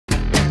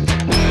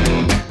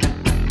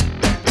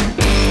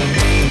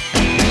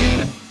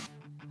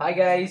Hi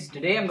guys,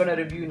 today I'm going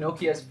to review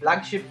Nokia's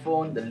flagship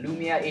phone, the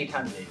Lumia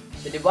 800.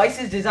 The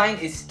device's design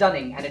is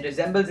stunning and it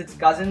resembles its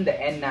cousin, the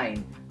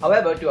N9.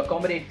 However, to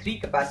accommodate 3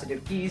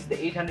 capacitive keys, the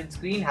 800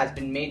 screen has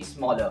been made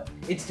smaller.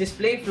 Its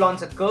display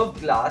flaunts a curved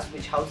glass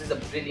which houses a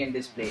brilliant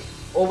display.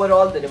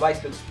 Overall, the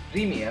device looks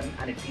premium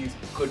and it feels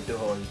good to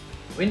hold.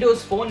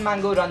 Windows Phone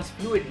Mango runs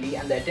fluidly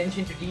and the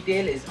attention to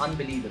detail is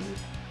unbelievable.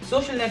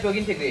 Social network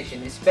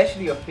integration,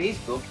 especially of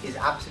Facebook, is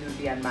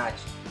absolutely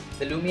unmatched.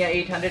 The Lumia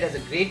 800 has a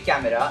great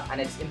camera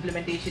and its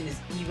implementation is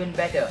even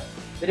better.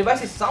 The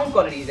device's sound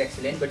quality is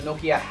excellent, but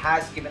Nokia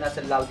has given us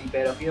a lousy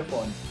pair of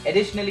earphones.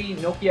 Additionally,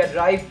 Nokia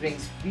Drive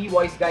brings free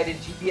voice-guided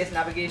GPS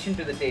navigation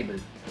to the table.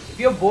 If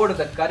you're bored of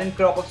the current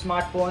crop of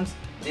smartphones,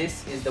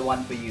 this is the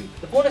one for you.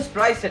 The phone is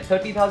priced at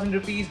 30,000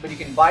 rupees, but you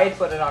can buy it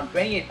for around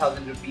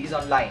 28,000 rupees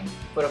online.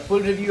 For a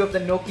full review of the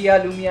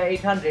Nokia Lumia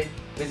 800,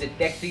 visit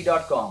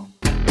TechTree.com.